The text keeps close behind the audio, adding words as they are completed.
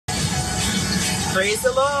Praise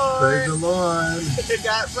the Lord. Praise the Lord.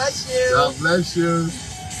 God bless you. God bless you.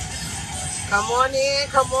 Come on in.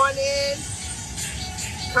 Come on in.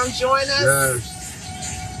 Come join us.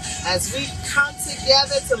 Yes. As we come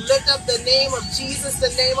together to lift up the name of Jesus, the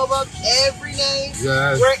name above every name.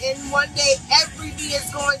 Yes. Where in one day every knee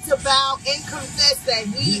is going to bow and confess that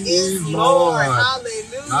He is Lord.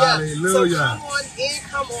 Hallelujah. Hallelujah. So come on in.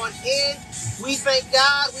 Come on in. We thank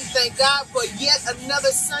God. We thank God for yet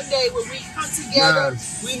another Sunday where we come together.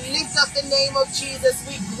 Yes. We lift up the name of Jesus.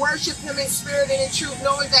 We worship Him in spirit and in truth,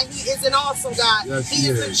 knowing that He is an awesome God. Yes, He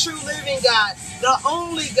is the true living God, the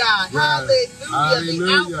only God. Yes. Hallelujah.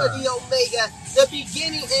 Hallelujah. The Alpha, the Omega, the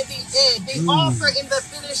beginning and the end, the author and the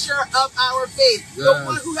finisher of our faith, the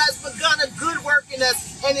one who has begun a good work in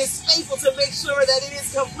us and is faithful to make sure that it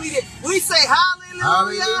is completed. We say hallelujah.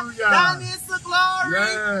 Hallelujah. Thine is the glory.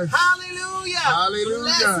 Yes. Hallelujah. Hallelujah.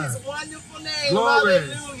 Bless His wonderful name. Glory.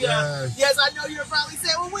 Hallelujah. Yes, I know you're probably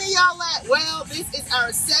saying, well, where y'all at? Well, this is our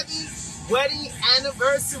 7th wedding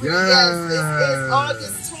anniversary. Yes, this is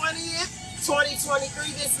August 20th.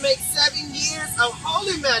 2023. This makes 7 years of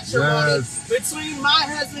holy matrimony between my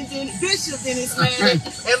husband, Bishop Dennis Manning,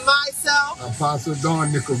 and myself, Apostle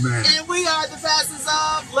Nichol. And we are the pastors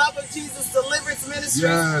of Love of Jesus Deliverance Ministries.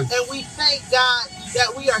 Yes. And we thank God that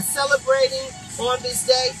we are celebrating on this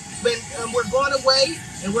day. When we're going away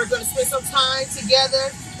and we're going to spend some time together.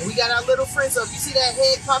 And we got our little friends. So if you see that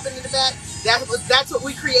head popping in the back, that's what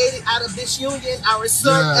we created out of this union. Our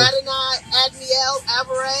son, Admiel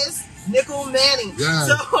Alvarez, Nichol Manning. Yes.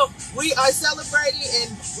 So we are celebrating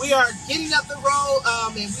and we are getting up the road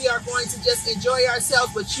and we are going to just enjoy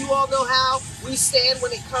ourselves. But you all know how we stand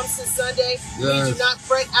when it comes to Sunday. Yes. We do not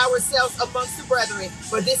fret ourselves amongst the brethren.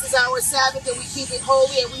 But this is our Sabbath and we keep it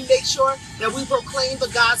holy and we make sure that we proclaim the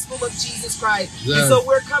gospel of Jesus Christ. Yes. And so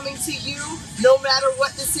we're coming to you no matter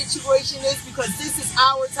what the situation is, because this is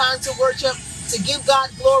our time to worship, to give God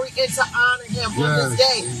glory and to honor Him on this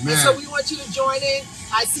day. Amen. And so we want you to join in.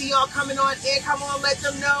 I see y'all coming on in. Come on, let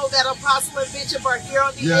them know that Apostle and Bishop are here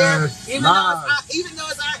on the air. Even though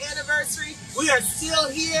it's our anniversary, we are still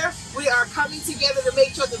here. We are coming together to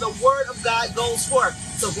make sure that the word of God goes forth.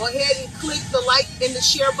 So go ahead and click the like and the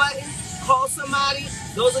share button. Call somebody,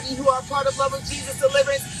 those of you who are part of Love of Jesus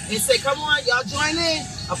Deliverance, and say, come on, y'all join in.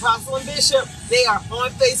 Apostle and Bishop, they are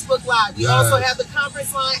on Facebook Live. We also have the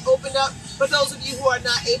conference line opened up for those of you who are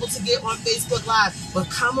not able to get on Facebook Live.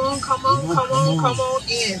 But come on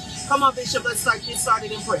in. Come on, Bishop, let's get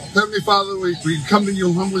started in prayer. Heavenly Father, we come to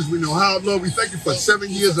you humble as we know how. Lord, we thank you for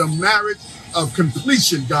 7 years of marriage, of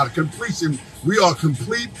completion, God, completion. We are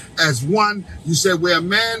complete as one. You said where a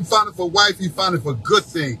man findeth a wife, he findeth a good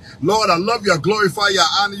thing. Lord, I love you, I glorify you,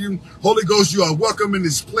 I honor you. Holy Ghost, you are welcome in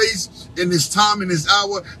this place, in this time, in this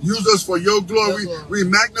hour. Use us for your glory. We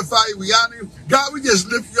magnify you, we honor you. God, we just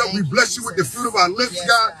lift you up. We bless you with the fruit of our lips,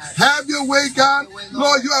 God. Have your way, God.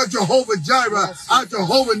 Lord, you are Jehovah Jireh, our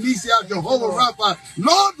Jehovah Nisi, our Jehovah Rapha.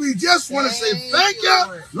 Lord, we just want to say thank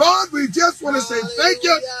you. Lord, we just want to say thank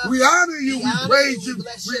you. We honor you, we praise you,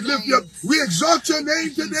 we lift you up. We exalt your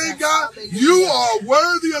name today, God. You are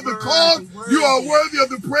worthy of the call. You are worthy of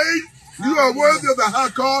the praise. You are worthy of the high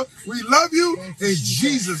call. We love you. In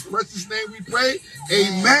Jesus' precious name we pray.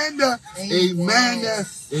 Amen. Amen.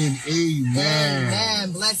 And amen.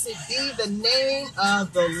 Amen. Blessed be the name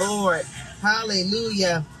of the Lord.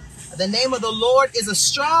 Hallelujah. The name of the Lord is a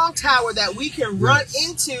strong tower that we can run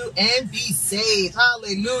into and be saved.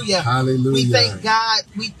 Hallelujah. Hallelujah. We thank God.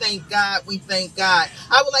 We thank God. We thank God.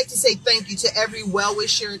 I would like to say thank you to every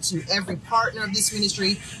well-wisher, to every partner of this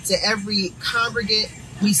ministry, to every congregant.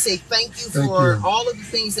 We say thank you for all of the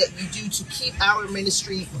things that you do to keep our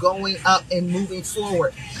ministry going up and moving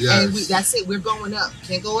forward. And that's it. We're going up.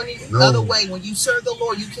 Can't go any other way. When you serve the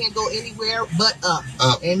Lord, you can't go anywhere but up.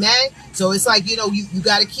 Amen. So it's like, you know, you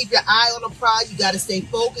got to keep your eye on the prize. You got to stay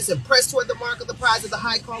focused and press toward the mark of the prize of the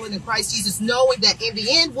high calling in Christ Jesus, knowing that in the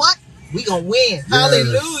end, what? We gonna win.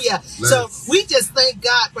 Hallelujah. So we just thank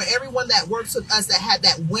God for everyone that works with us that had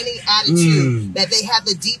that winning attitude, that they have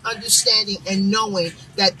the deep understanding and knowing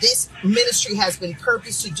that this ministry has been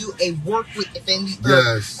purposed to do a work within the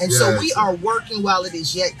earth. And so we are working while it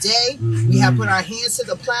is yet day. We have put our hands to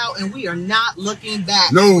the plow and we are not looking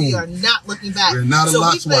back. We are not looking back. We're not so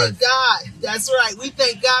we thank God. That's right. We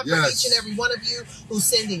thank God for each and every one of you who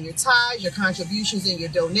send in your tithes, your contributions, and your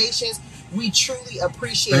donations. We truly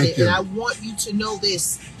appreciate it. And I want you to know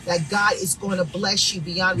this, that God is going to bless you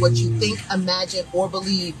beyond what you think, imagine, or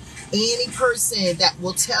believe. Any person that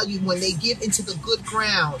will tell you when they give into the good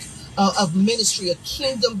ground of ministry, a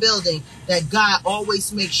kingdom building, that God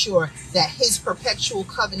always makes sure that his perpetual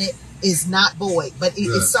covenant is not void, but it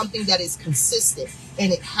is something that is consistent,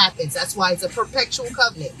 and it happens. That's why it's a perpetual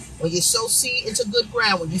covenant. When you sow seed into good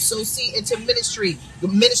ground, when you sow seed into ministry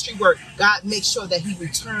work, God makes sure that he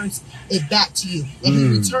returns it back to you. And he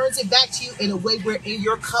returns it back to you in a way wherein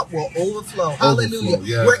your cup will overflow. Hallelujah.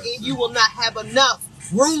 Yes. Wherein you will not have enough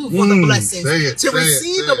room for the blessings to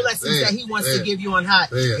receive the blessings that he wants to give you on high.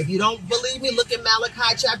 If you don't believe me, look at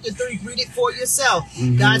Malachi chapter 3. Read it for yourself.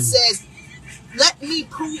 God says, let me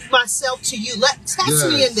prove myself to you. Test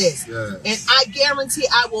me in this. And I guarantee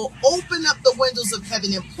I will open up the windows of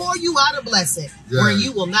heaven and pour you out a blessing where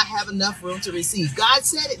you will not have enough room to receive. God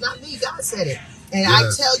said it, not me. God said it. And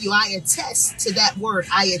I tell you, I attest to that word.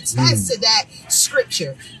 I attest to that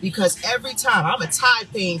scripture, because every time, I'm a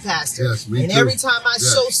tithe-paying pastor. And every time I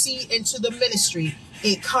sow seed into the ministry,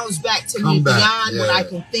 it comes back to me beyond what I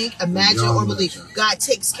can think, imagine, or believe. God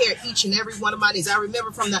takes care of each and every one of my needs. I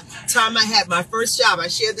remember from the time I had my first job, I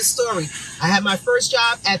shared this story. I had my first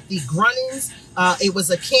job at the Grunnings. It was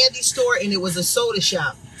a candy store and it was a soda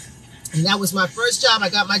shop. And that was my first job. I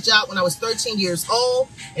got my job when I was 13 years old.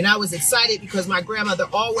 And I was excited because my grandmother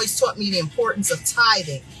always taught me the importance of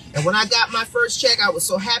tithing. And when I got my first check, I was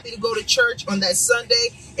so happy to go to church on that Sunday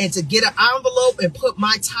and to get an envelope and put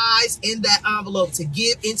my tithes in that envelope to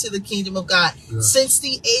give into the kingdom of God. Since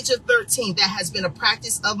the age of 13, that has been a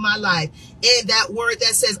practice of my life. And that word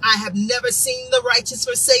that says, I have never seen the righteous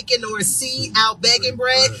forsaken or a seed out begging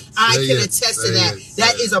bread, I can attest to that.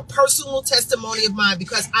 That is a personal testimony of mine,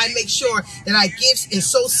 because I make sure that I give and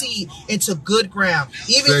sow seed into good ground.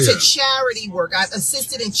 Even to charity work. I've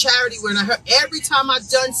assisted in charity work. And I heard every time I've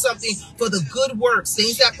done something for the good works,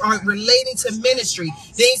 things that are relating to ministry,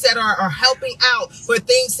 things that are helping out, for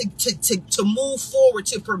things to move forward,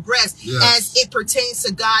 to progress as it pertains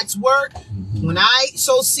to God's work. When I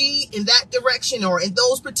sow seed in that direction or in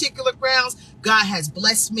those particular grounds, God has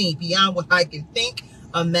blessed me beyond what I can think,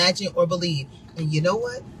 imagine, or believe. And you know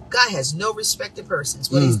what? God has no respect to persons.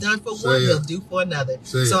 What he's done for one, he'll do for another.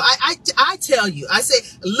 So I tell you, I say,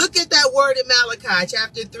 look at that word in Malachi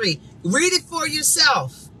chapter 3. Read it for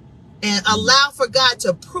yourself and allow for God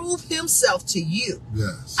to prove himself to you.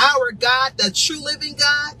 Our God, the true living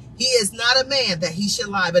God, he is not a man that he should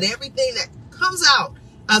lie, but everything that comes out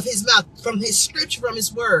of his mouth, from his scripture, from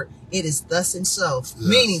his word, it is thus and so,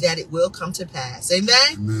 meaning that it will come to pass.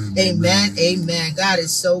 Amen? Amen. Amen. God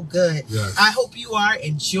is so good. I hope you are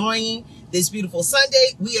enjoying this beautiful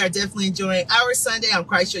Sunday. We are definitely enjoying our Sunday. I'm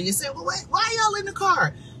quite sure you're saying, well, why are y'all in the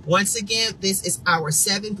car? Once again, this is our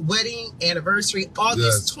 7th wedding anniversary,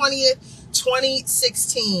 August 20th,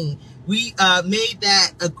 2016. We made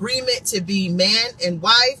that agreement to be man and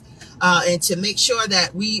wife, and to make sure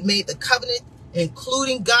that we made the covenant,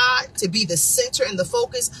 including God, to be the center and the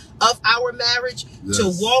focus of our marriage, to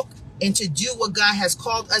walk and to do what God has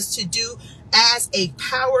called us to do as a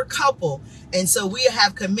power couple. And so we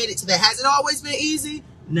have committed to that. Has it always been easy?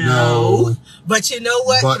 No. But you know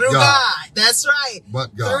what? Through God. That's right.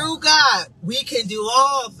 Through God, we can do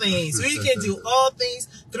all things. We can do all things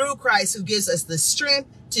through Christ, who gives us the strength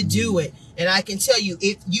to do it. And I can tell you,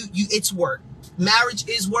 it's work. Marriage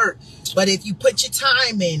is work. But if you put your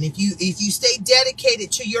time in, if you stay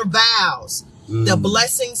dedicated to your vows, the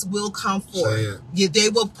blessings will come forth. They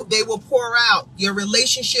will pour out. Your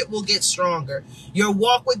relationship will get stronger. Your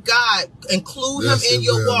walk with God, include him in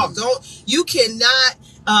your walk. You cannot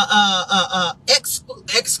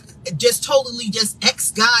just totally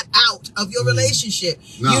X God out of your relationship.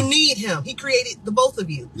 You need him. He created the both of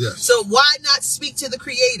you. So why not speak to the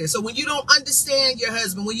creator? So when you don't understand your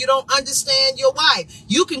husband, when you don't understand your wife,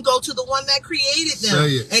 you can go to the one that created them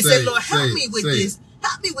and say, Lord, help me with this.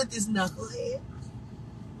 Help me with this knucklehead.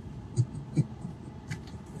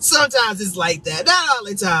 Sometimes it's like that. Not all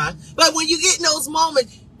the time. But when you get in those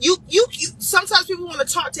moments, you sometimes people want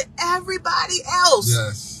to talk to everybody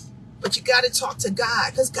else. But you got to talk to God,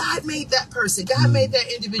 because God made that person. God made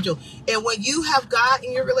that individual. And when you have God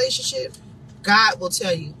in your relationship, God will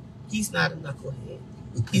tell you, he's not a knucklehead.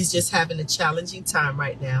 He's just having a challenging time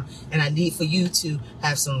right now. And I need for you to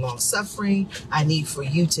have some long suffering. I need for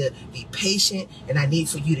you to be patient. And I need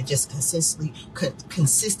for you to just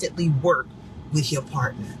consistently work with your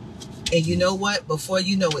partner. And you know what? Before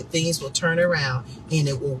you know it, things will turn around and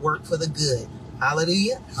it will work for the good.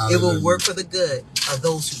 Hallelujah. It will work for the good of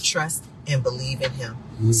those who trust and believe in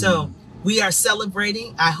him. So we are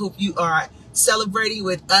celebrating. I hope you are celebrating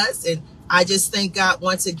with us. And I just thank God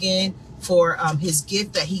once again for his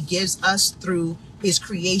gift that he gives us through his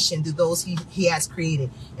creation, to those he has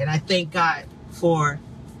created. And I thank God for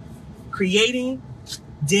creating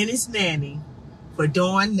Dennis Manning, for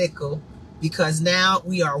Dawn Nichol, because now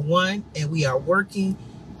we are one and we are working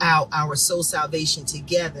out our soul salvation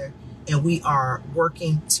together, and we are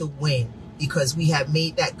working to win because we have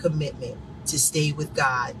made that commitment to stay with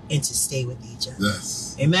God and to stay with each other.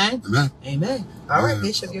 Yes. Amen? Amen. Amen. All right,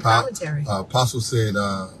 Bishop, your commentary. Apostle said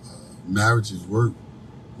marriage is work.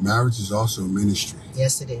 Marriage is also ministry.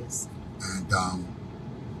 Yes, it is. And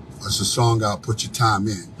it's a song out, Put Your Time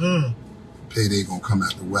In. Payday gonna come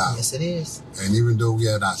after a while. Yes, it is. And even though we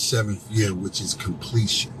had our 7th year, which is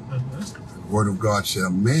completion, the Word of God said, a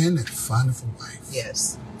man that findeth a wife,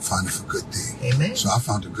 yes, findeth a good thing. Amen. So I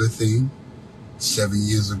found a good thing 7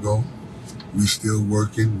 years ago. We still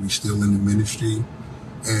working. We still in the ministry.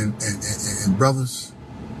 And brothers,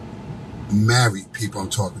 married people I'm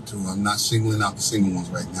talking to. I'm not singling out the single ones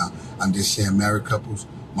right now. I'm just saying married couples.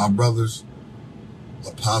 My brothers,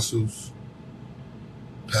 apostles,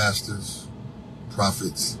 pastors,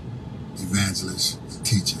 prophets, evangelists, and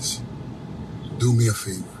teachers, do me a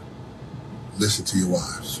favor. Listen to your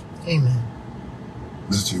wives. Amen.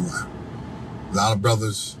 Listen to your wife. A lot of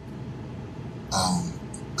brothers,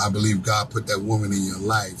 I believe God put that woman in your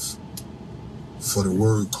life for the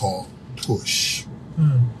word called push.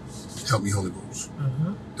 Help me, Holy Ghost.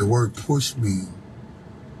 The word push means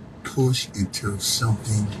push until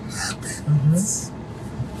something happens.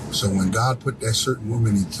 So when God put that certain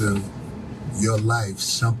woman into your life,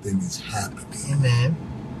 something is happening. Amen.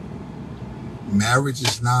 Marriage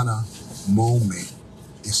is not a moment,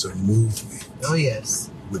 it's a movement. Oh, yes.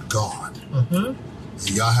 With God.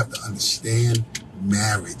 And y'all have to understand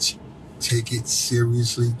marriage. Take it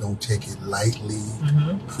seriously. Don't take it lightly.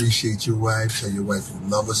 Appreciate your wife. Tell your wife you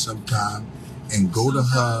love her sometime. And go to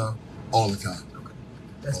her all the time.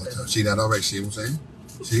 That's all the time. See that already? See what I'm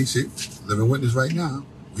saying? See? Living witness right now.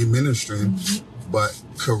 We ministering, but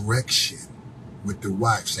correction with the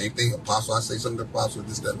wife. Same thing. Apostle, I say something to Apostle,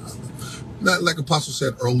 this, that, and other. Not like Apostle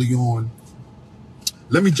said early on.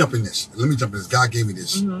 Let me jump in this. God gave me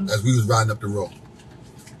this as we was riding up the road.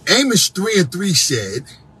 Amos 3:3 said,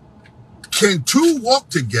 can two walk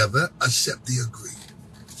together except they agree?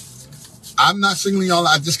 I'm not singling y'all.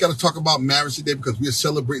 I just got to talk about marriage today because we are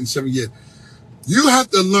celebrating 7 years. You have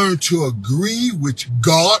to learn to agree with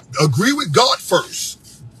God. Agree with God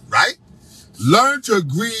first, right? Learn to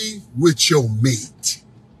agree with your mate.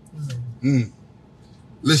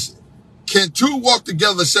 Listen, can two walk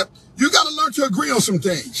together except... You got to learn to agree on some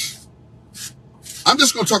things. I'm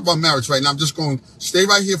just going to talk about marriage right now. I'm just going to stay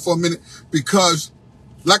right here for a minute because,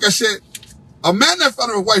 like I said, a man that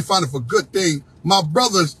found a wife found it a good thing. My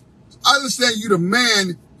brothers, I understand you the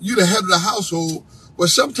man, you the head of the household, but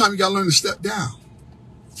sometimes you got to learn to step down.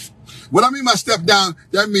 What I mean by step down,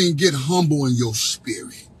 that means get humble in your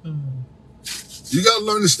spirit. You got to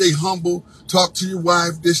learn to stay humble, talk to your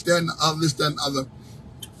wife, this, that, and the other, this, that, and the other.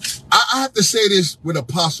 I have to say this with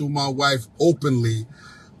Apostle, my wife, openly.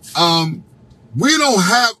 We don't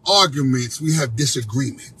have arguments. We have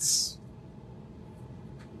disagreements.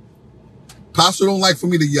 Apostle don't like for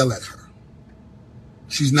me to yell at her.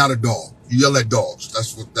 She's not a dog. You yell at dogs.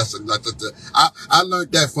 I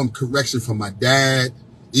learned that from correction from my dad,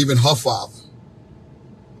 even her father.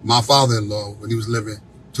 My father-in-law, when he was living,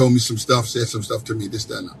 told me some stuff, said some stuff to me, this,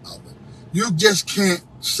 that, and the other. You just can't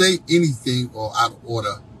say anything or out of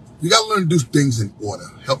order. You got to learn to do things in order.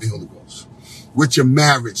 Help me, Holy Ghost. With your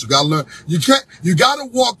marriage, you got to learn. You got to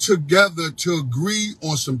walk together to agree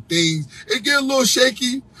on some things. It get a little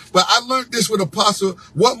shaky, but I learned this with Apostle.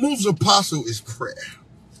 What moves Apostle is prayer.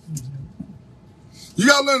 You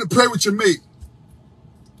got to learn to pray with your mate.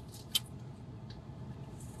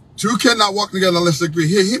 Two cannot walk together unless they agree.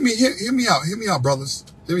 Hear me out. Hear me out, brothers.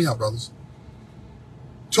 Hear me out, brothers.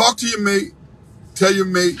 Talk to your mate. Tell your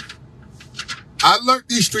mate. I learned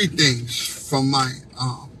these 3 things from my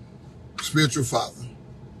spiritual father,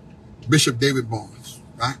 Bishop David Barnes.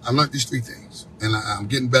 Right? I learned these 3 things, and I'm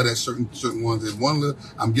getting better at certain ones. And one,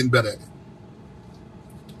 I'm getting better at it.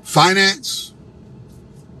 Finance,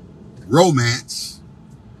 romance,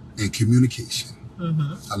 and communication.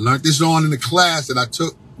 I learned this on in the class that I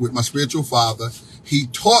took with my spiritual father. He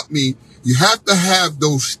taught me you have to have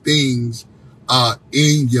those things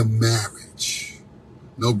in your marriage.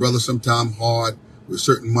 No, brother, sometimes hard with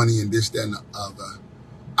certain money and this, that, and the other.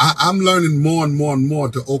 I'm learning more and more and more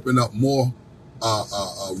to open up more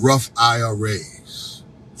rough IRAs,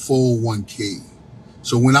 401k.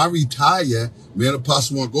 So when I retire, me and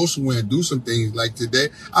Apostle want to go somewhere and do some things like today.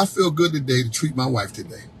 I feel good today to treat my wife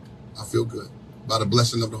today. I feel good by the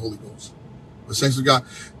blessing of the Holy Ghost. But thanks to God,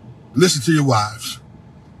 listen to your wives.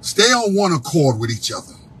 Stay on one accord with each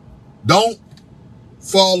other. Don't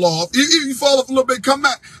fall off. If you fall off a little bit, come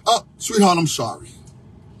back. Sweetheart, I'm sorry.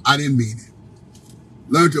 I didn't mean it.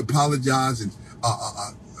 Learn to apologize and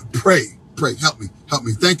Pray. Help me.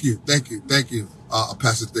 Thank you,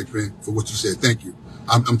 Pastor Thickman, for what you said. Thank you.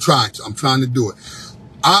 I'm trying to do it.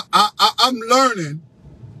 I'm learning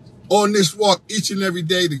on this walk each and every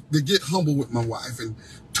day to get humble with my wife and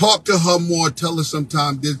talk to her more. Tell her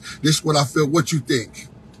sometimes this is what I feel. What you think?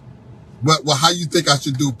 Well, how you think I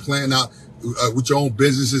should do? Plan out with your own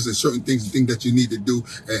businesses and certain things that you need to do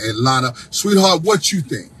and line up. Sweetheart, what you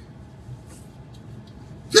think?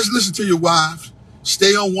 Just listen to your wives.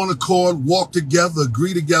 Stay on one accord. Walk together.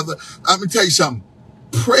 Agree together. I'm going to tell you something.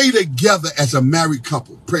 Pray together as a married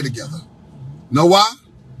couple. Pray together. Know why?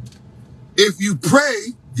 If you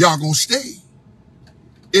pray, y'all going to stay.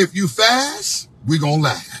 If you fast, we going to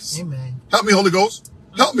last. Amen. Help me, Holy Ghost.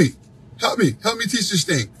 Help me. Help me teach this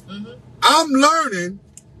thing. I'm learning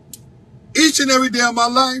each and every day of my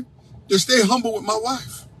life to stay humble with my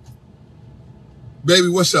wife. Baby,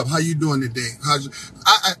 what's up? How you doing today?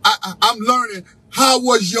 I'm learning. How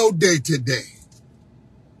was your day today?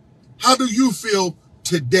 How do you feel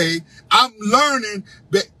today? I'm learning,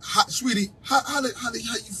 sweetie, how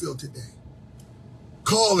you feel today?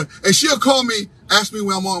 Call her. And she'll call me, ask me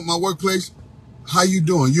when I'm on my workplace, how you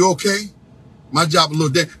doing? You okay? My job a little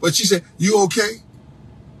day. But she said, you okay?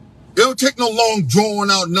 It don't take no long drawing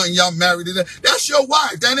out nothing. Y'all married to that. That's your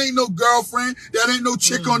wife. That ain't no girlfriend. That ain't no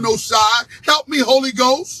chick on no side. Help me, Holy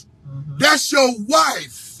Ghost. That's your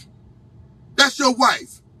wife. That's your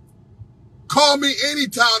wife. Call me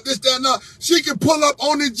anytime, this, that, and that. She can pull up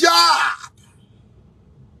on the job.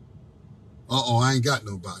 I ain't got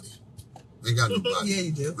nobody. Yeah,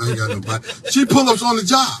 you do. I ain't got nobody. She pull ups on the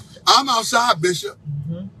job. I'm outside, Bishop.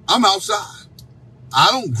 I'm outside. I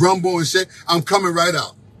don't grumble and say, I'm coming right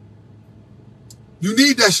out. You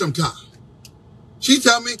need that sometimes. She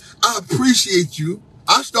tell me, I appreciate you.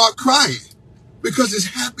 I start crying because it's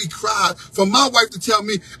happy cry for my wife to tell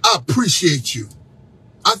me, I appreciate you.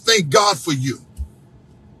 I thank God for you.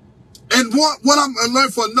 And what I'm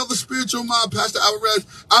learning for another spiritual mind, Pastor Alvarez,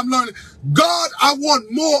 I'm learning, God, I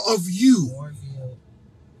want more of you.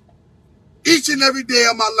 Each and every day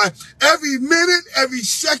of my life, every minute, every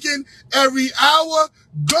second, every hour,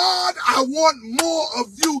 God, I want more of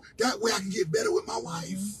you. That way I can get better with my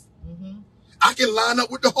wife. I can line up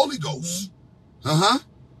with the Holy Ghost.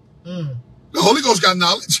 The Holy Ghost got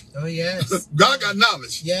knowledge. Oh, yes. God got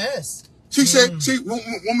knowledge. Yes. She said, see, want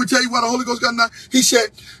me to tell you why the Holy Ghost got knowledge? He said,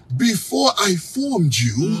 before I formed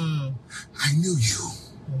you, I knew you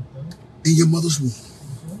in your mother's womb.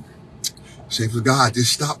 Say, for God,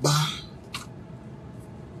 just stop by.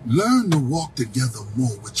 Learn to walk together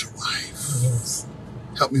more with your wife. Yes.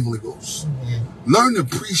 Help me, Holy Ghost. Amen. Learn to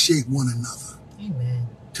appreciate one another. Amen.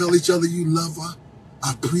 Tell each other you love her.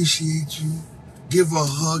 I appreciate you. Give her a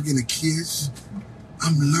hug and a kiss.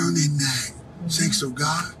 I'm learning that. Thanks of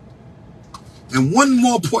God. And one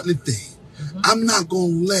more important thing. I'm not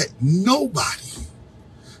going to let nobody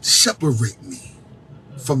separate me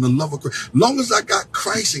from the love of Christ. Long as I got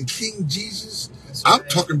Christ and King Jesus, I'm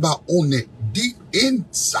talking about on that deep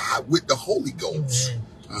inside with the Holy Ghost.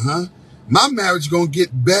 My marriage going to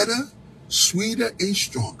get better, sweeter, and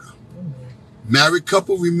stronger. Married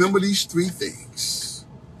couple, remember these three things: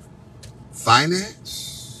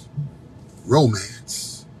 finance,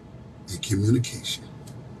 romance, and communication.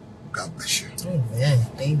 God bless you. Amen.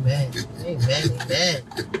 Amen. Amen. Amen.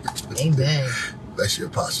 Amen. Bless you,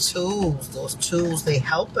 Apostle. Those tools, they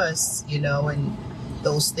help us, and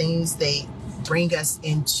those things, they bring us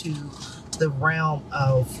into the realm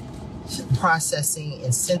of processing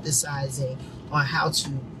and synthesizing on how to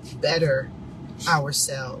better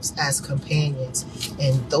ourselves as companions.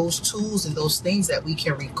 And those tools and those things that we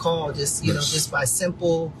can recall just by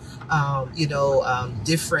simple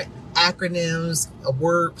different acronyms, a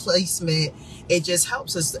word placement, it just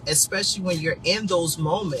helps us, especially when you're in those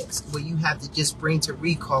moments where you have to just bring to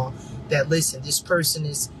recall that, listen, this person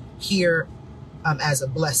is here as a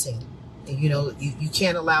blessing. And you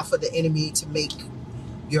can't allow for the enemy to make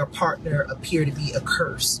your partner appear to be a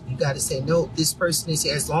curse. You got to say, no, this person is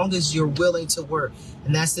here as long as you're willing to work.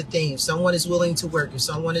 And that's the thing. If someone is willing to work, if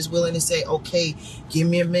someone is willing to say, okay, give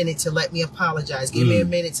me a minute to let me apologize. Give me a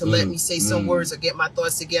minute to let me say some words or get my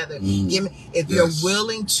thoughts together. If you're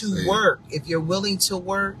willing to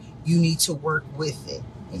work, you need to work with it.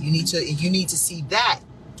 And you need to see that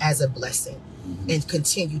as a blessing and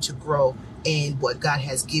continue to grow in what God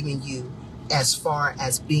has given you as far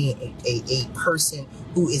as being a person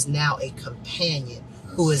who is now a companion,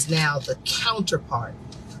 who is now the counterpart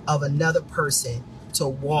of another person to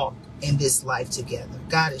walk in this life together.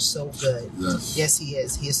 God is so good. Yes, He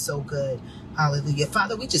is. He is so good. Hallelujah.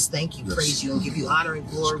 Father, we just thank you, praise you, and give you honor and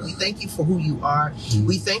glory. We thank you for who you are.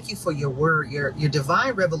 We thank you for your word, your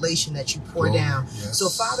divine revelation that you pour down. So,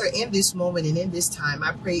 Father, in this moment and in this time,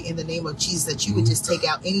 I pray in the name of Jesus that you would just take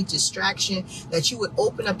out any distraction, that you would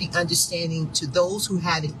open up the understanding to those who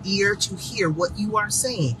have an ear to hear what you are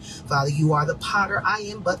saying. Father, you are the potter, I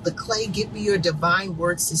am but the clay. Give me your divine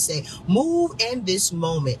words to say. Move in this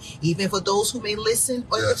moment, even for those who may listen in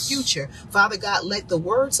the future. Father God, let the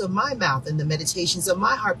words of my mouth and the meditations of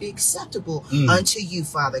my heart be acceptable unto you,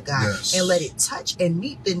 Father God, and let it touch and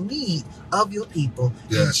meet the need of your people.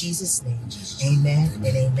 In Jesus' name, amen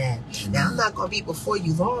and amen. Now, I'm not going to be before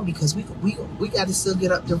you long because we got to still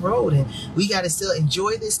get up the road and we got to still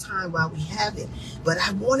enjoy this time while we have it. But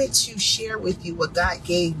I wanted to share with you what God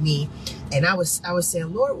gave me. And I was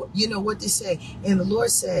saying, Lord, you know what to say. And the Lord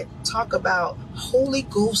said, talk about Holy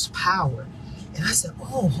Ghost power. And I said,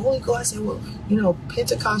 oh, Holy Ghost. I said, well, you know,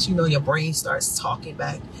 Pentecost, you know, your brain starts talking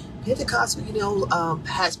back. Pentecost, you know,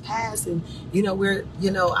 has passed, and we're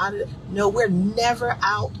never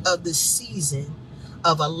out of the season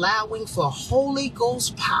of allowing for Holy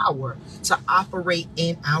Ghost power to operate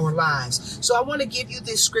in our lives. So I want to give you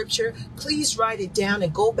this scripture. Please write it down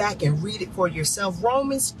and go back and read it for yourself.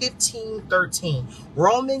 Romans 15:13.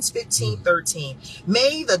 Romans 15:13.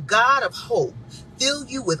 May the God of hope fill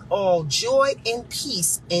you with all joy and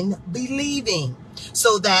peace in believing,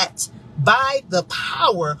 so that by the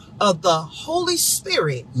power of the Holy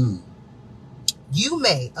Spirit, you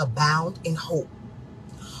may abound in hope.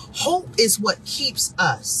 Hope is what keeps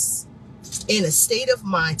us in a state of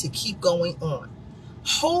mind to keep going on.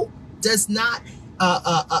 Hope does not,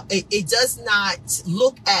 it does not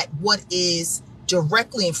look at what is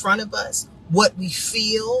directly in front of us, what we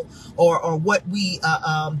feel, or what we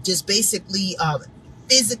just basically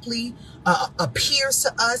physically appears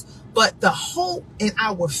to us. But the hope in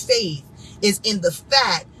our faith is in the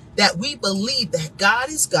fact that we believe that God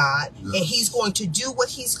is God, and he's going to do what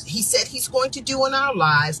he said he's going to do in our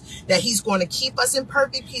lives, that he's going to keep us in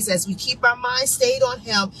perfect peace as we keep our mind stayed on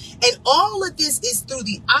him. And all of this is through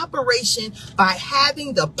the operation by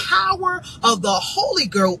having the power of the Holy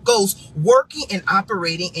Ghost working and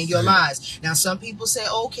operating in your lives. Now, some people say,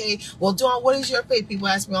 okay, well, Dawn, what is your faith? People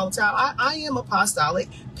ask me all the time. I am apostolic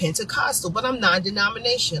Pentecostal, but I'm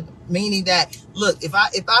non-denominational, meaning that, look, if I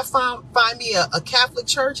find me a Catholic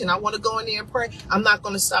church and I want to go in there and pray, I'm not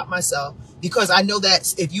going to stop myself, because I know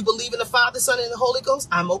that if you believe in the Father, Son, and the Holy Ghost,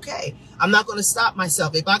 I'm okay. I'm not going to stop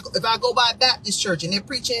myself. If I go by a Baptist church and they're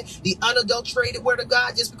preaching the unadulterated word of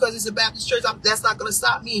God, just because it's a Baptist church, that's not going to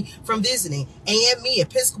stop me from visiting. AME,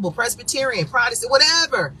 Episcopal, Presbyterian, Protestant,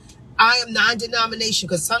 whatever. I am non-denomination,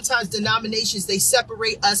 because sometimes denominations, they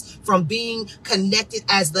separate us from being connected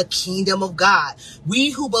as the kingdom of God. We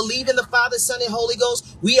who believe in the Father, Son, and Holy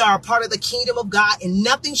Ghost, we are a part of the kingdom of God, and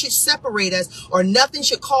nothing should separate us, or nothing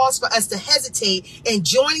should cause for us to hesitate in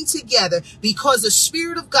joining together, because the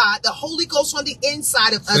Spirit of God, the Holy Ghost on the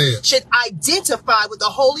inside of us, should identify with the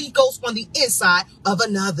Holy Ghost on the inside of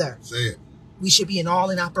another. We should be in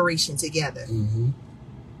operation together.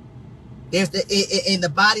 In the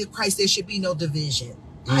body of Christ, there should be no division.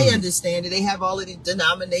 I understand that they have all of the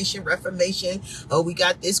denomination, Reformation. Oh, we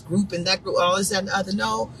got this group and that group, all this, that, and the other.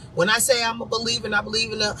 No, when I say I'm a believer and I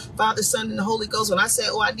believe in the Father, Son, and the Holy Ghost, when I say,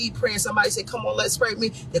 oh, I need prayer, and somebody say, come on, let's pray with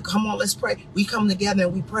me, then come on, let's pray. We come together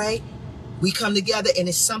and we pray. We come together, and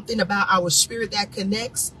it's something about our spirit that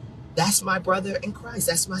connects. That's my brother in Christ.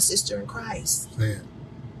 That's my sister in Christ.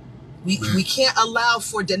 We can't allow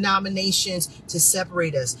for denominations to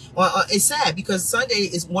separate us. It's sad, because Sunday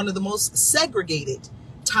is one of the most segregated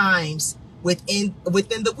times within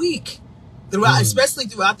the week, especially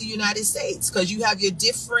throughout the United States, because you have your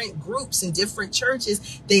different groups and different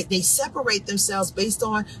churches. They separate themselves based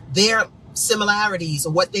on their similarities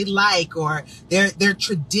or what they like, or their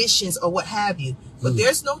traditions or what have you. But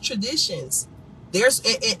there's no traditions. There's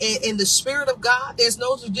in the Spirit of God, there's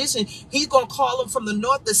no tradition. He's going to call them from the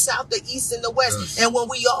north, the south, the east, and the west. And when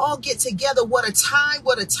we all get together, what a time,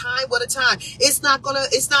 what a time, what a time. It's not gonna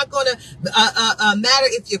matter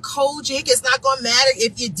if you're Kojic. It's not gonna matter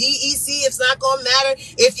if you're DEC. It's not gonna matter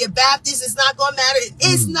if you're Baptist. It's not gonna matter.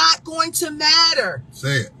 It's not going to matter.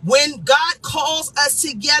 When God calls us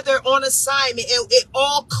together on assignment and it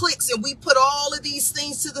all clicks and we put all of these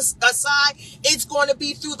things to the side, it's going to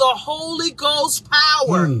be through the Holy Ghost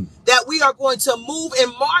power that we are going to move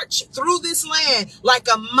and march through this land like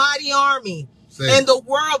a mighty army. And the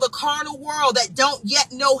world, the carnal world that don't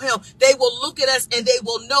yet know him, they will look at us and they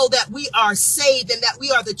will know that we are saved and that we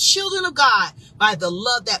are the children of God by the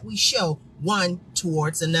love that we show one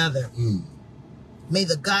towards another. May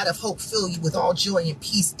the God of hope fill you with all joy and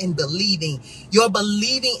peace in believing. Your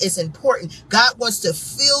believing is important. God wants to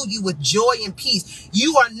fill you with joy and peace.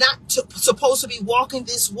 You are not supposed to be walking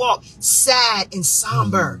this walk sad and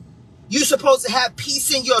somber. You're supposed to have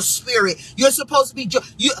peace in your spirit. You're supposed to be joy.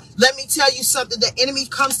 Let me tell you something. The enemy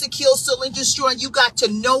comes to kill, steal, and destroy. And you got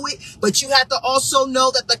to know it, but you have to also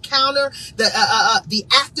know that the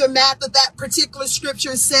aftermath of that particular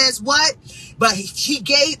scripture says what? But he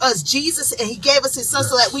gave us Jesus and he gave us his son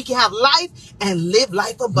so that we can have life and live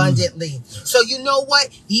life abundantly. So you know what?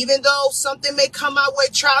 Even though something may come my way,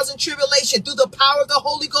 trials and tribulation, through the power of the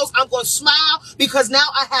Holy Ghost, I'm going to smile because now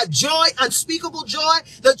I have joy, unspeakable joy,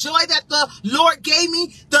 the joy that the Lord gave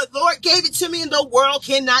me. The Lord gave it to me and the world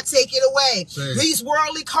cannot take it away. These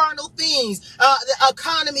worldly carnal things, the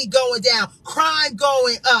economy going down, crime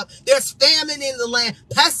going up, there's famine in the land,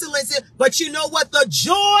 pestilence. But you know what? The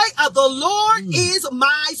joy of the Lord is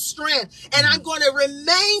my strength. And I'm going to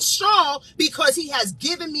remain strong because he has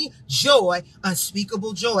given me joy,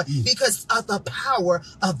 unspeakable joy, because of the power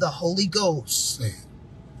of the Holy Ghost.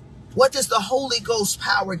 What does the Holy Ghost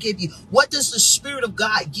power give you? What does the Spirit of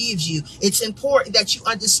God give you? It's important that you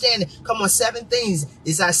understand it. Come on, 7 things.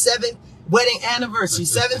 It's our 7th wedding anniversary,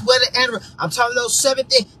 7th wedding anniversary. I'm talking those 7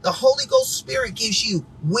 things. The Holy Ghost Spirit gives you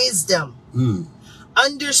wisdom,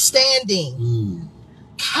 understanding,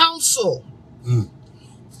 counsel,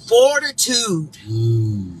 fortitude,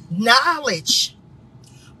 knowledge,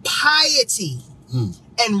 piety,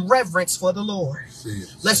 and reverence for the Lord.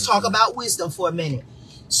 Let's talk about wisdom for a minute.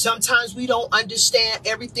 Sometimes we don't understand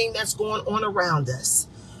everything that's going on around us.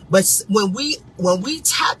 But when we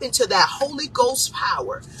tap into that Holy Ghost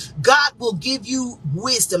power, God will give you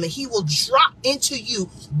wisdom and he will drop into you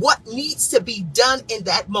what needs to be done in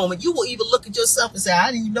that moment. You will even look at yourself and say,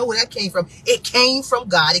 I didn't even know where that came from. It came from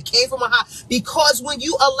God. It came from a high. Because when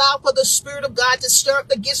you allow for the Spirit of God to stir up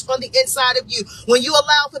the gifts on the inside of you, when you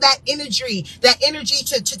allow for that energy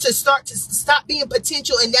to stop being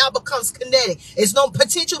potential and now becomes kinetic. It's no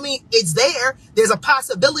potential mean it's there. There's a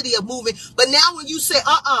possibility of moving. But now when you say,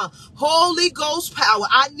 Holy Ghost power,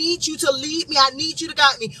 I need you to lead me. I need you to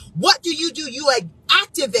guide me. What do? You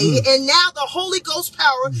activate it. And now the Holy Ghost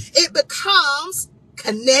power, it becomes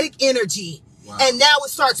kinetic energy. Wow. And now it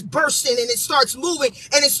starts bursting and it starts moving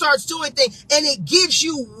and it starts doing things and it gives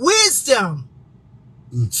you wisdom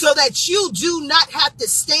so that you do not have to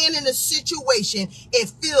stand in a situation and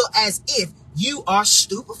feel as if you are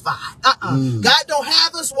stupefied. God don't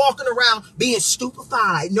have us walking around being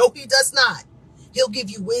stupefied. No, he does not. He'll give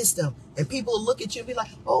you wisdom. And people will look at you and be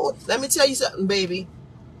like, oh, let me tell you something, baby.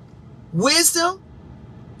 Wisdom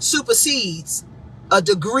supersedes a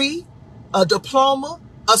degree, a diploma,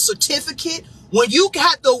 a certificate. When you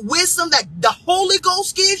got the wisdom that the Holy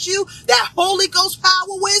Ghost gives you, that Holy Ghost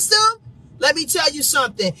power wisdom, let me tell you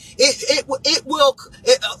something.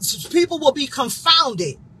 People will be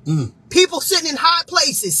confounded. People sitting in high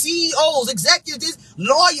places, CEOs, executives,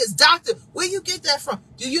 lawyers, doctors. Where you get that from?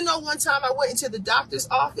 Do you know one time I went into the doctor's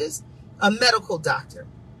office? A medical doctor's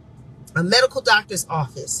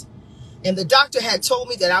office. And the doctor had told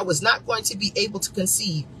me that I was not going to be able to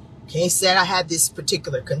conceive. He said I had this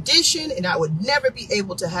particular condition and I would never be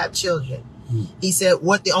able to have children. He said,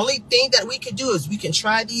 the only thing that we could do is we can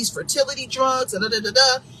try these fertility drugs,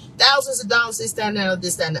 thousands of dollars, this, that,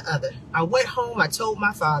 and the other. I went home. I told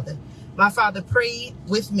my father. My father prayed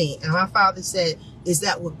with me. And my father said, is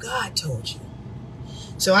that what God told you?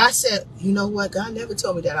 So I said, you know what? God never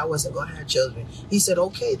told me that I wasn't going to have children. He said,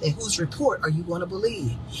 okay, then whose report are you going to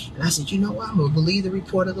believe? And I said, you know what? I'm going to believe the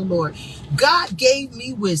report of the Lord. God gave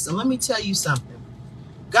me wisdom. Let me tell you something.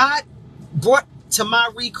 God brought to my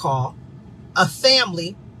recall a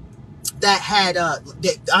family that had,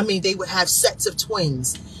 they would have sets of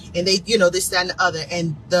twins. And they, this, that, and the other.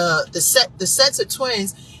 And the sets of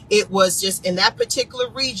twins, it was just in that particular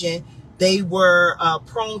region, they were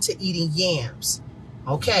prone to eating yams.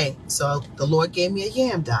 Okay, so the Lord gave me a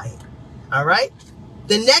yam diet. All right.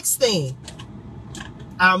 The next thing,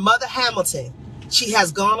 our mother Hamilton, she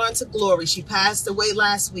has gone on to glory. She passed away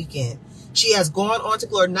last weekend. She has gone on to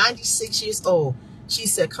glory, 96 years old. She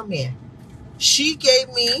said, come here. She gave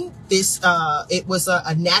me this, it was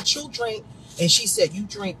a natural drink. And she said, you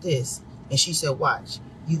drink this. And she said, watch,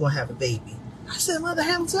 you're going to have a baby. I said, Mother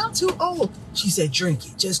Hamilton, I'm too old. She said, drink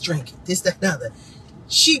it. Just drink it. This, that, and other.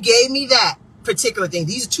 She gave me that particular thing.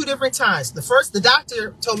 These are 2 different times. The first, the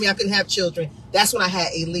doctor told me I couldn't have children. That's when I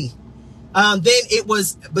had Ailey. Then it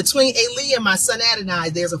was between Ailey and my son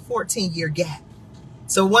Adonai, there's a 14-year gap.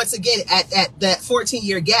 So once again, at that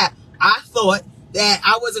 14-year gap, I thought that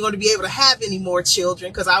I wasn't going to be able to have any more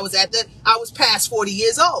children because I was past 40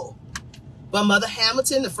 years old. But Mother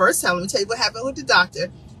Hamilton, the first time, let me tell you what happened with the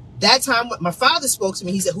doctor. That time, my father spoke to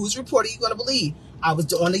me. He said, whose report are you going to believe? I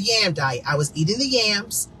was on the yam diet. I was eating the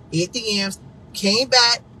yams, ate the yams, came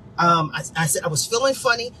back. I said I was feeling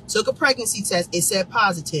funny, took a pregnancy test. It said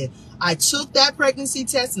positive. I took that pregnancy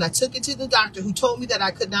test and I took it to the doctor, who told me that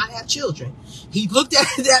I could not have children. He looked at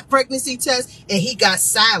that pregnancy test and he got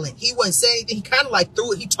silent. He wouldn't say anything. He kind of like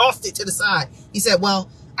threw it. He tossed it to the side. He said,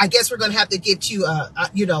 well, I guess we're going to have to get you,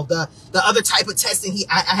 the other type of testing.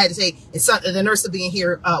 I had to say, the nurse will be in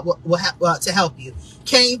here, to help you.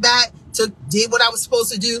 Came back, did what I was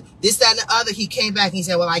supposed to do, this, that, and the other. He came back and he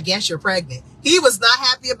said, well, I guess you're pregnant. He was not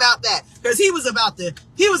happy about that, because he was about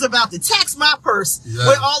to tax my purse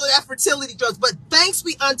with all of that fertility drugs. But thanks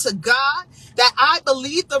be unto God that I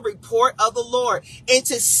believe the report of the Lord, and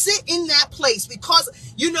to sit in that place, because,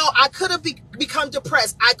 I could have become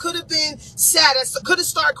depressed. I could have been sad. I could have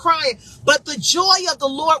started crying, but the joy of the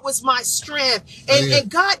Lord was my strength.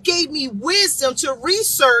 And God gave me wisdom to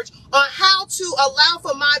research on how to allow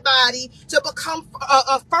for my body to become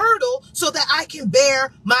fertile so that I can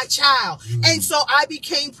bear my child. And so I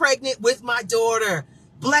became pregnant with my daughter.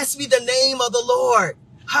 Blessed be the name of the Lord.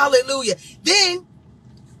 Hallelujah. Then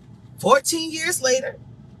 14 years later,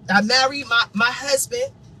 I married my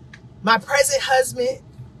husband, my present husband,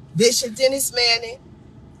 Bishop Dennis Manning.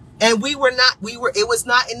 And it was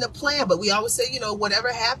not in the plan, but we always say,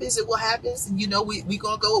 whatever happens, it will happen. And, we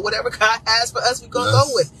gonna go with whatever God has for us, we gonna go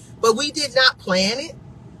with. But we did not plan it.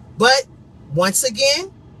 But once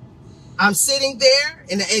again, I'm sitting there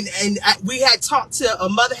and we had talked to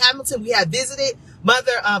Mother Hamilton. We had visited.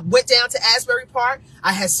 Mother went down to Asbury Park.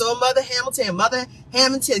 I had saw Mother Hamilton, and Mother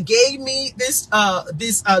Hamilton gave me this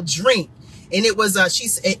drink. And it was,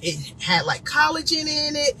 it had like collagen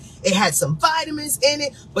in it. It had some vitamins in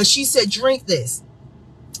it. But she said, drink this.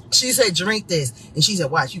 She said, drink this. And she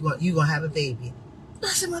said, watch, you gonna have a baby. I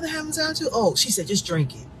said, Mother Hamilton too? Oh, she said, just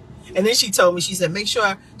drink it. And then she told me, she said, make sure,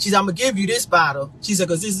 I'm gonna give you this bottle. She said,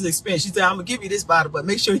 because this is expensive. She said, I'm gonna give you this bottle, but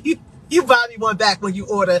make sure you buy me one back when you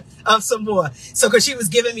order some more. So, because she was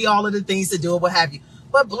giving me all of the things to do and what have you.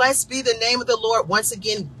 But blessed be the name of the Lord. Once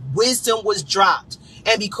again, wisdom was dropped.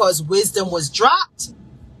 And because wisdom was dropped,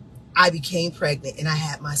 I became pregnant and I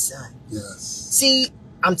had my son. Yes. See,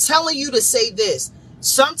 I'm telling you to say this.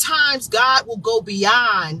 Sometimes God will go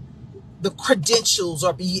beyond the credentials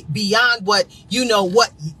or beyond what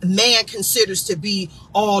man considers to be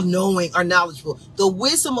all knowing or knowledgeable. The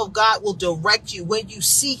wisdom of God will direct you when you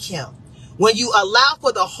seek him. When you allow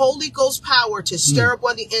for the Holy Ghost power to stir up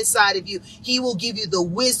on the inside of you, he will give you the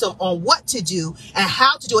wisdom on what to do and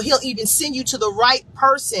how to do it. He'll even send you to the right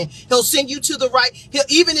person. He'll send you to the right,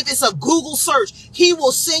 even if it's a Google search, he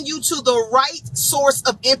will send you to the right source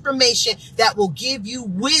of information that will give you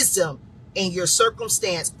wisdom in your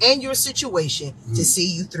circumstance and your situation to see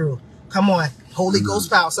you through. Come on. Holy Ghost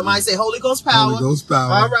power. Somebody say Holy Ghost power. Holy Ghost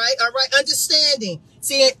power. All right. Understanding.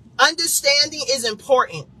 See, understanding is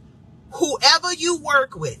important. Whoever you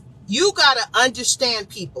work with, you got to understand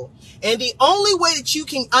people. And the only way that you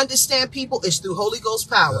can understand people is through Holy Ghost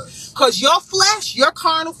power. Because your flesh, your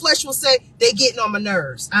carnal flesh will say, they're getting on my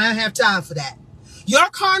nerves. I don't have time for that. Your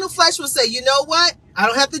carnal flesh will say, you know what? I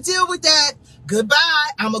don't have to deal with that. Goodbye.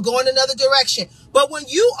 I'm going to go in another direction. But when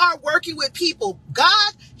you are working with people,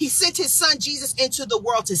 God, he sent his son Jesus into the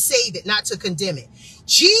world to save it, not to condemn it.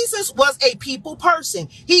 Jesus was a people person.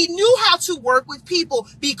 He knew how to work with people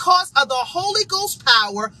because of the Holy Ghost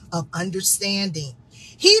power of understanding.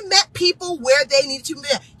 He met people where they needed to be.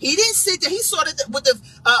 He didn't sit there. He sorted with the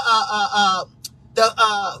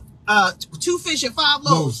 2 fish and 5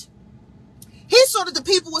 loaves. He saw that the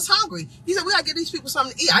people was hungry. He said, we gotta give these people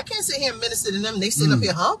something to eat. I can't sit here and minister to them. They sitting up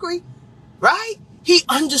here hungry, right? He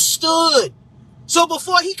understood. So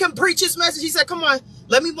before he can preach his message, he said, come on,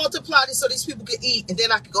 let me multiply this so these people can eat. And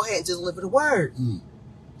then I can go ahead and deliver the word.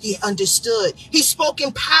 He understood. He spoke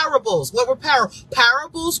in parables. What were parables?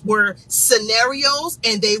 Parables were scenarios,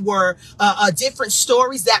 and they were different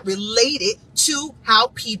stories that related to how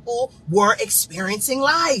people were experiencing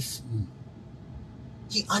life.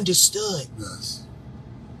 He understood. Yes.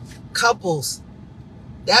 Couples,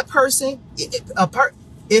 that person,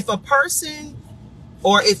 if a person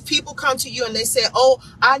or if people come to you and they say, oh,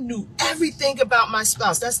 I knew everything about my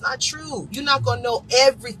spouse. That's not true. You're not going to know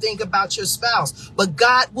everything about your spouse, but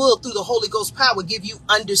God will, through the Holy Ghost power, give you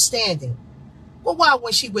understanding. Well, why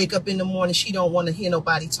when she wake up in the morning, she don't want to hear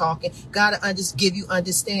nobody talking? God will give you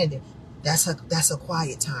understanding. That's a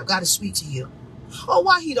quiet time. God will speak to you. Oh,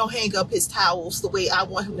 why he don't hang up his towels the way I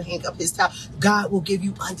want him to hang up his towel? God will give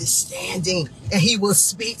you understanding, and he will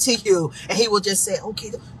speak to you, and he will just say,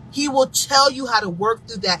 okay, He will tell you how to work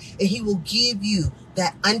through that, and he will give you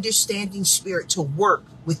that understanding spirit to work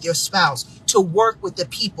with your spouse, to work with the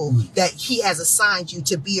people that he has assigned you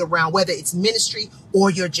to be around, whether it's ministry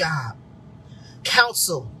or your job.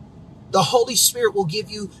 Counsel. The Holy Spirit will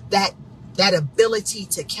give you that ability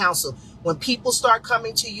to counsel. When people start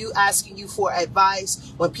coming to you, asking you for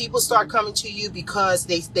advice, when people start coming to you because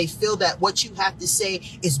they feel that what you have to say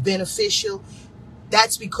is beneficial,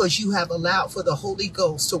 that's because you have allowed for the Holy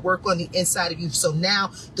Ghost to work on the inside of you. So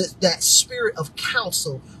now that spirit of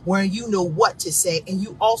counsel, where you know what to say and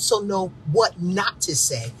you also know what not to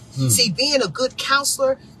say. See, being a good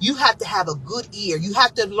counselor, you have to have a good ear. You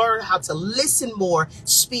have to learn how to listen more,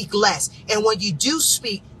 speak less. And when you do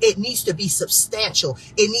speak, it needs to be substantial.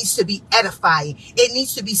 It needs to be edifying. It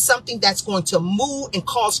needs to be something that's going to move and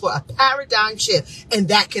cause for a paradigm shift. And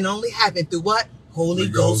that can only happen through what? Holy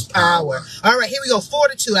Ghost power. All right, here we go.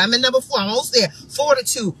 Fortitude. I'm at number 4. I'm almost there.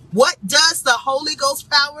 Fortitude. What does the Holy Ghost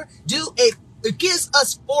power do? It gives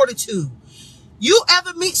us fortitude. You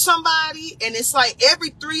ever meet somebody and it's like every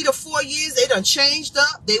 3 to 4 years they done changed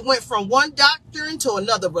up? They went from one doctrine to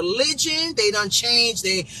another religion. They done changed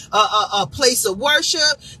their place of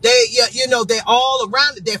worship. They, you know, they're all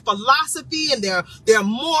around it. Their philosophy and their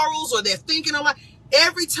morals or their thinking on life.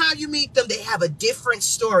 Every time you meet them, they have a different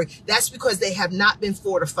story. That's because they have not been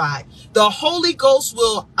fortified. The Holy Ghost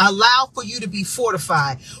will allow for you to be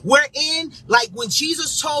fortified. Wherein, like when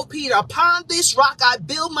Jesus told Peter, upon this rock I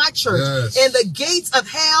build my church, and the gates of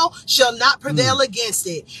hell shall not prevail against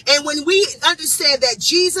it. And when we understand that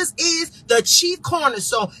Jesus is the chief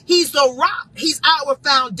cornerstone, he's the rock, he's our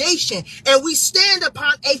foundation, and we stand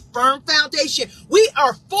upon a firm foundation, we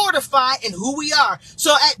are fortified in who we are.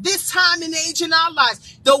 So at this time and age in our life,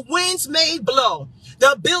 the winds may blow,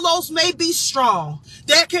 the billows may be strong,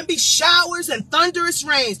 there can be showers and thunderous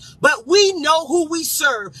rains, but we know who we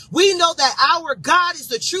serve. We know that our God is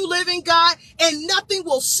the true living God, and nothing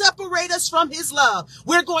will separate us from his love.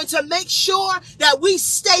 We're going to make sure that we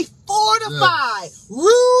stay fortified,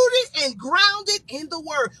 rooted and grounded in the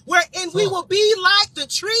word, wherein we will be like the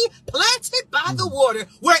tree planted by the water,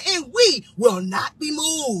 wherein we will not be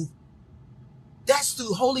moved. That's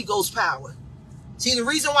through Holy Ghost power. See, the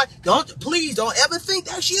reason why, please don't ever think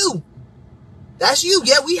that's you. That's you.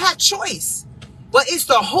 Yeah, we had choice. But it's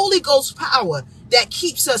the Holy Ghost power that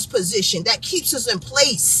keeps us positioned, that keeps us in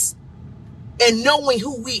place, and knowing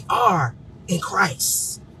who we are in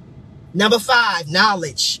Christ. Number 5,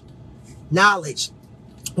 knowledge. Knowledge.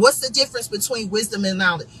 What's the difference between wisdom and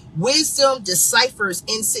knowledge? Wisdom deciphers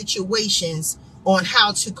in situations on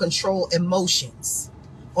how to control emotions,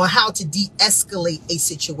 on how to de-escalate a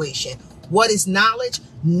situation. What is knowledge?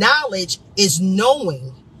 Knowledge is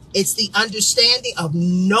knowing. It's the understanding of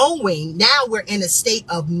knowing. Now we're in a state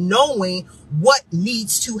of knowing what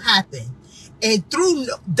needs to happen. And through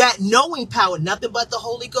that knowing power, nothing but the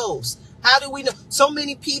Holy Ghost. How do we know? So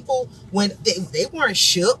many people, when they weren't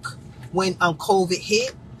shook when COVID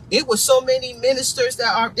hit. It was so many ministers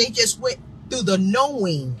they just went through the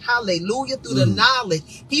knowing, hallelujah, through the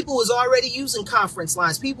knowledge. People was already using conference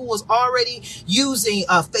lines. People was already using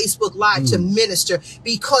Facebook Live to minister,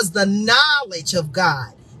 because the knowledge of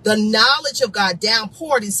God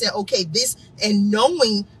downpoured and said, okay, this, and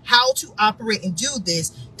knowing how to operate and do this,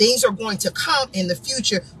 things are going to come in the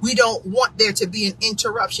future. We don't want there to be an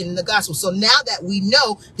interruption in the gospel. So now that we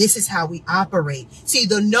know, this is how we operate. See,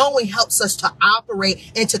 the knowing helps us to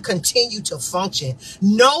operate and to continue to function.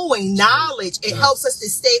 Knowing, knowledge, it helps us to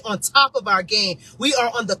stay on top of our game. We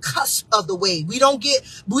are on the cusp of the wave. We don't get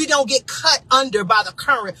cut under by the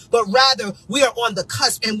current, but rather we are on the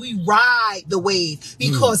cusp and we ride the wave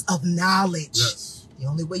because of knowledge. The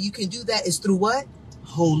only way you can do that is through what?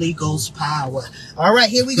 Holy Ghost power. All right,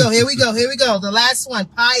 here we go. The last one,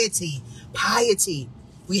 piety. Piety.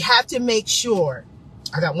 We have to make sure,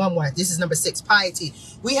 I got one more. This is number 6, piety.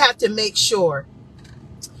 We have to make sure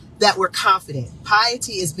that we're confident.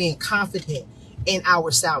 Piety is being confident in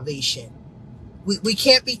our salvation. We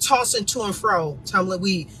can't be tossing to and fro. It's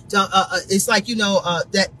like,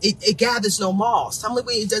 that it gathers no moss.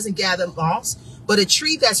 It doesn't gather moss. But a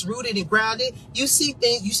tree that's rooted and grounded, you see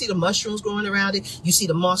the mushrooms growing around it, you see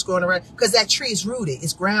the moss growing around it, because that tree is rooted,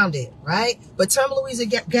 it's grounded, right? But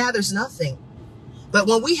it gathers nothing. But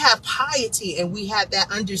when we have piety and we have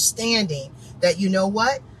that understanding that, you know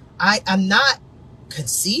what, I'm not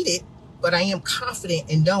conceited, but I am confident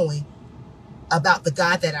in knowing about the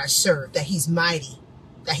God that I serve, that he's mighty,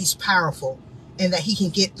 that he's powerful, and that he can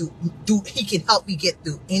he can help me get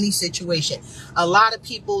through any situation. A lot of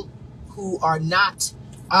people who are not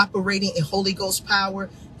operating in Holy Ghost power,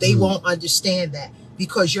 they won't understand that,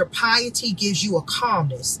 because your piety gives you a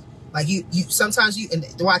calmness. Like you sometimes and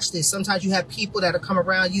watch this. Sometimes you have people that'll come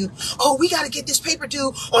around you. Oh, we got to get this paper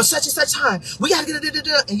due on such and such time. We got to get it,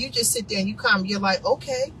 and you just sit there and you calm. You're like,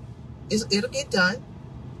 okay, it'll get done.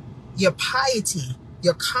 Your piety,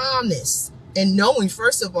 your calmness, and knowing,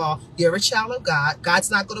 first of all, you're a child of God. God's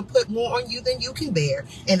not going to put more on you than you can bear,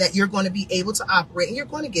 and that you're going to be able to operate, and you're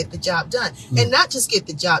going to get the job done. And not just get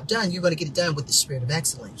the job done, you're going to get it done with the spirit of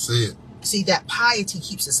excellence. See, that piety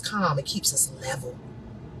keeps us calm. It keeps us level.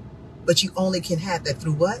 But you only can have that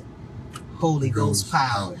through what? Holy Ghost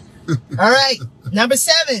power. All right. Number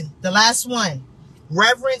 7, the last one.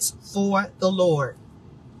 Reverence for the Lord.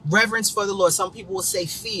 Reverence for the Lord. Some people will say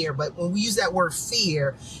fear, but when we use that word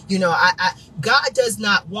fear, you know, God does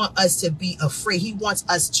not want us to be afraid. He wants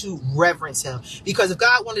us to reverence him, because if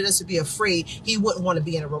God wanted us to be afraid, he wouldn't want to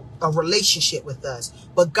be in a relationship with us.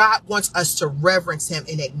 But God wants us to reverence him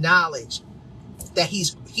and acknowledge that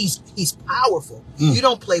he's powerful. You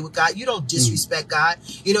don't play with God. You don't disrespect God.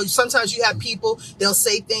 You know, sometimes you have people, they'll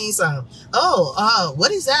say things,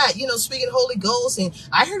 what is that? You know, speaking Holy Ghost. And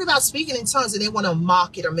I heard about speaking in tongues, and they want to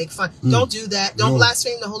mock it or make fun. Don't do that. Don't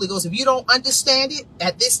blaspheme the Holy Ghost. If you don't understand it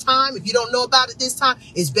at this time, if you don't know about it this time,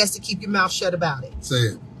 it's best to keep your mouth shut about it. Say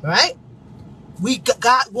it. Right?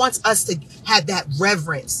 God wants us to have that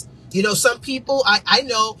reverence. You know, some people, I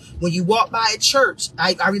know when you walk by a church,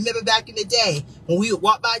 I remember back in the day when we would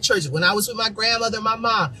walk by a church, when I was with my grandmother and my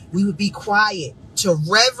mom, we would be quiet to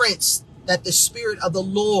reverence that the Spirit of the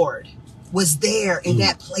Lord was there in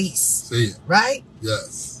that place. See it. Right?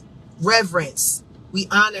 Yes. Reverence. We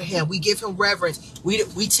honor him. We give him reverence.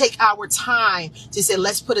 We take our time to say,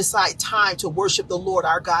 let's put aside time to worship the Lord,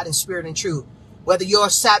 our God, in spirit and truth. Whether your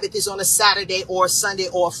Sabbath is on a Saturday or a Sunday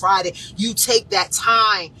or a Friday, you take that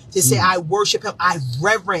time to say, I worship him. I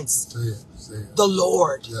reverence the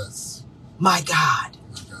Lord. Yes. My God.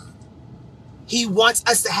 He wants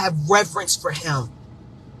us to have reverence for him,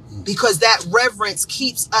 because that reverence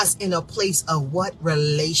keeps us in a place of what?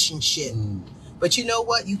 Relationship. But you know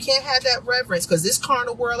what? You can't have that reverence, because this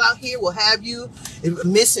carnal world out here will have you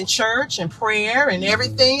missing church and prayer and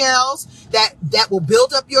everything else that will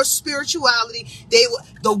build up your spirituality.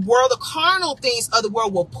 The carnal things of the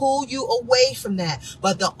world will pull you away from that.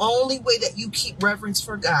 But the only way that you keep reverence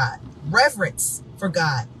for God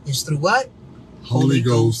is through what? Holy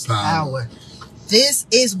Ghost power. This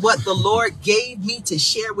is what the Lord gave me to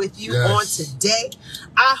share with you on today.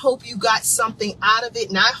 I hope you got something out of it.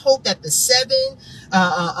 And I hope that the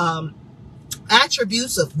 7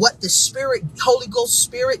 attributes of what the Spirit, Holy Ghost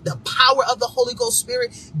Spirit, the power of the Holy Ghost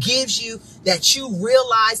Spirit gives you, that you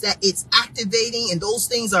realize that it's activating, and those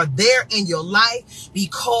things are there in your life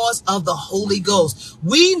because of the Holy Ghost.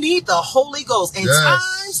 We need the Holy Ghost. In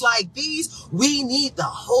times like these, we need the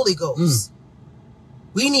Holy Ghost.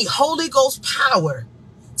 We need Holy Ghost power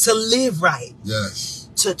to live right,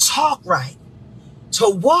 to talk right, to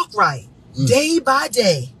walk right, day by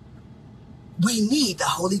day. We need the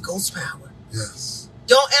Holy Ghost power.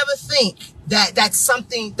 Don't ever think that that's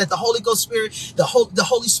something that the Holy Ghost Spirit, the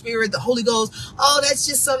Holy Spirit, the Holy Ghost, oh, that's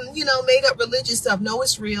just some, made up religious stuff. No,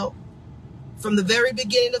 it's real. From the very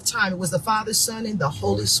beginning of time, it was the Father, Son, and the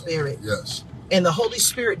Holy Spirit. And the Holy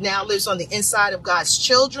Spirit now lives on the inside of God's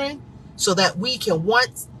children, so that we can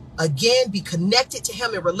once again be connected to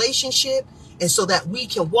him in relationship, and so that we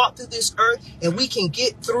can walk through this earth and we can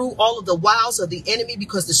get through all of the wiles of the enemy,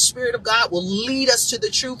 because the Spirit of God will lead us to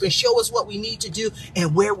the truth and show us what we need to do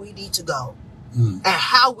and where we need to go and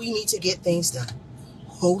how we need to get things done.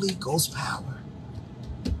 Holy Ghost power.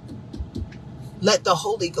 Let the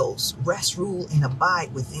Holy Ghost rest, rule, and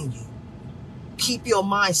abide within you. Keep your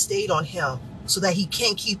mind stayed on him, so that he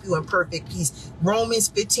can keep you in perfect peace. Romans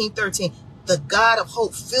 15:13, the God of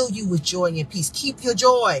hope fill you with joy and peace. Keep your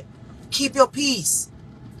joy. Keep your peace.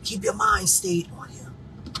 Keep your mind stayed on him.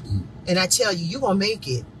 And I tell you, you're going to make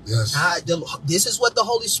it. This is what the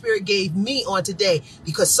Holy Spirit gave me on today,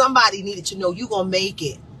 because somebody needed to know you're going to make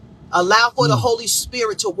it. Allow for the Holy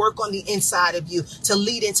Spirit to work on the inside of you, to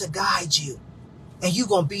lead and to guide you. And you're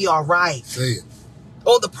going to be all right. Say it.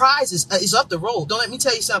 Oh, the prize is up the road. Don't let me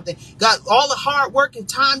tell you something. God, all the hard work and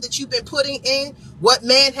time that you've been putting in, what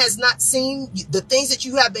man has not seen, the things that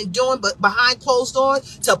you have been doing but behind closed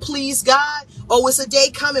doors to please God. Oh, it's a day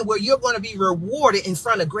coming where you're going to be rewarded in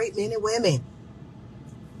front of great men and women.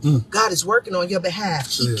 God is working on your behalf.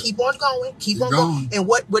 Keep on going. Keep on going. And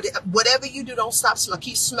whatever you do, don't stop smiling.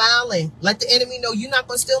 Keep smiling. Let the enemy know you're not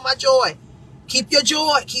going to steal my joy. Keep your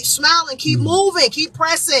joy. Keep smiling. Keep moving. Keep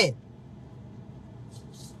pressing.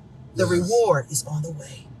 The reward is on the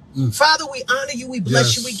way. Father, we honor you. We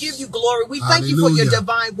bless you. We give you glory. We thank you for your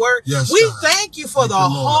divine word. Yes, we God. thank you for the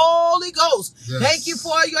Holy Ghost. Yes. Thank you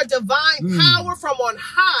for your divine power from on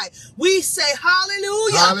high. We say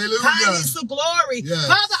hallelujah. Hallelujah. Thine is the glory. Yes.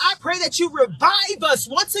 Father, I pray that you revive us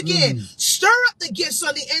once again. Stir up the gifts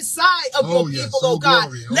on the inside of your people, oh God.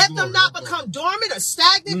 Glory. Let them not become dormant or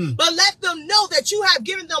stagnant, but let them know that you have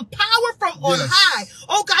given them power from on high.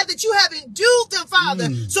 Oh God, that you have endued them, Father,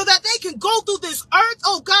 so that they can go through this earth,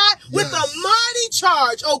 oh God, with a mighty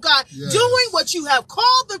charge, oh God, doing what you have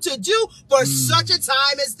called them to do for such a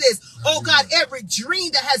time as this. Oh God, every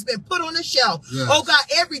dream that has been put on the shelf, oh God,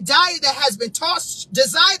 every desire that has been tossed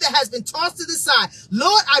to the side.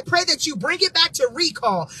 Lord, I pray that you bring it back to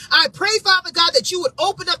recall. I pray, Father God, that you would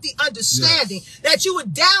open up the understanding, that you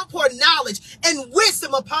would downpour knowledge and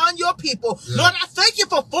wisdom upon your people. Lord, I thank you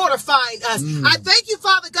for fortifying us. I thank you,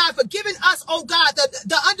 Father God, for giving us, oh God,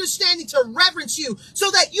 the understanding to reverence you so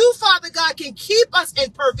that you, Father God, can keep us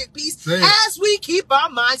in perfect peace as we keep our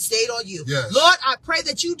minds stayed on you. Lord, I pray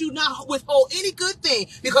that you do not withhold any good thing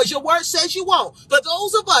because your word says you won't. But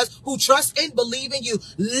those of us who trust and believe in you,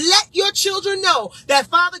 let your children know that,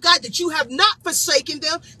 Father God, that you have not forsaken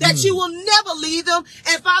them, that you will never leave them.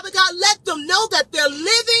 And Father God, let them know that their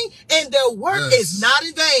living and their work is not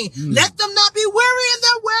in vain. Let them not be weary in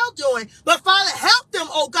their well-doing. But Father, help them,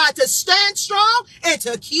 oh God, to stand strong and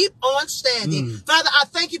to keep on standing. Father, I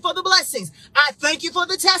thank you for the blessings. I thank you for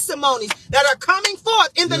the testimonies that are coming forth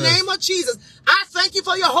in the name of Jesus. I thank you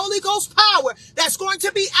for your Holy Ghost power that's going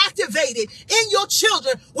to be activated in your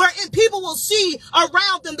children, wherein people will see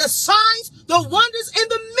around them the signs, the wonders, and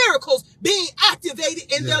the miracles being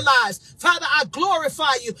activated in their lives. Father, I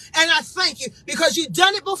glorify you and I thank you because you've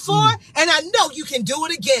done it before and I know you can do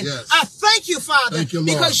it again. I thank you, Father,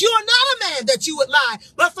 because you are not a man that you would lie.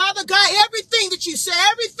 But Father God, everything that you say,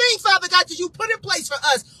 everything, Father God, that you put in place for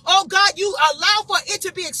us, oh God, you allow for it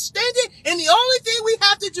to be extended, and the only thing we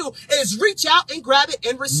have to do is reach out and grab it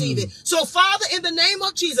and receive it. So Father, in the name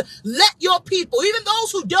of Jesus, let your people, even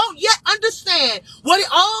those who don't yet understand what it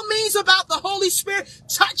all means about the Holy Spirit,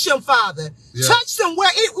 touch them, Father. Touch them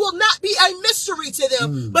where it will not be a mystery to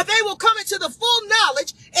them, but they will come into the full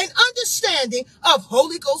knowledge and understanding of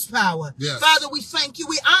Holy Ghost power. Father, we thank you,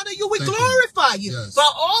 we honor you, we glorify you for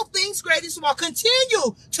all things great and small.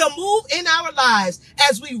 Continue to move in our lives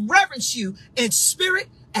as we reverence you in spirit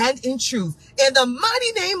and in truth. In the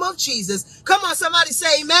mighty name of Jesus. Come on, somebody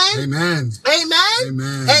say amen. Amen. Amen.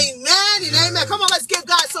 Amen. Amen and amen. Come on, let's give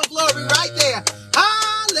God some glory right there.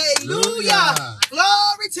 Hallelujah.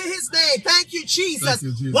 Glory to his name. Thank you, Jesus. Thank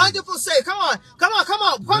you, Jesus. Wonderful say. Come on. Come on. Come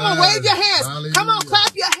on. Come on. Wave your hands. Hallelujah. Come on.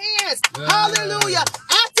 Clap your hands. Hallelujah.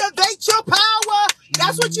 Activate your power.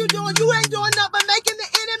 That's what you're doing. You ain't doing nothing but making the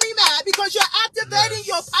enemy mad because you're activating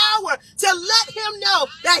your power to let him know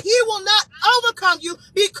that he will not overcome you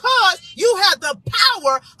because you have the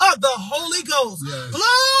power of the Holy Ghost.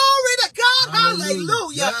 Glory to God.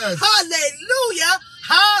 Hallelujah. Hallelujah.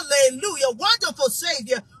 Hallelujah. Wonderful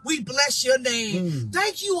Savior. We bless your name.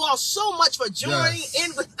 Thank you all so much for joining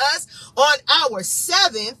in with us on our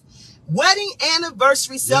 7th wedding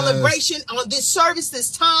anniversary celebration on this service,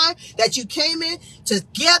 this time that you came in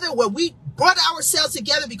together where we brought ourselves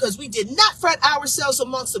together because we did not fret ourselves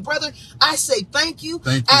amongst the brethren. I say thank you.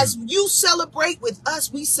 As you celebrate with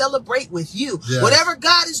us, we celebrate with you. Whatever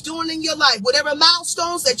God is doing in your life, whatever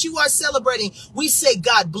milestones that you are celebrating, we say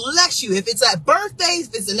God bless you. If it's a birthday,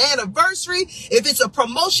 if it's an anniversary, if it's a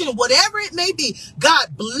promotion, whatever it may be,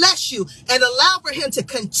 God bless you and allow for him to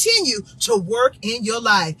continue to work in your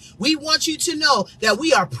life. We want you to know that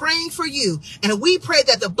we are praying for you, and we pray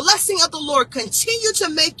that the blessing of the Lord continue to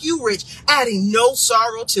make you rich, adding no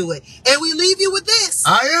sorrow to it. And we leave you with this.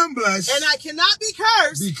 I am blessed. And I cannot be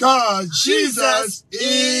cursed. Because Jesus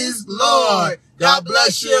is Lord. God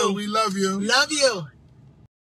bless you. We love you. Love you.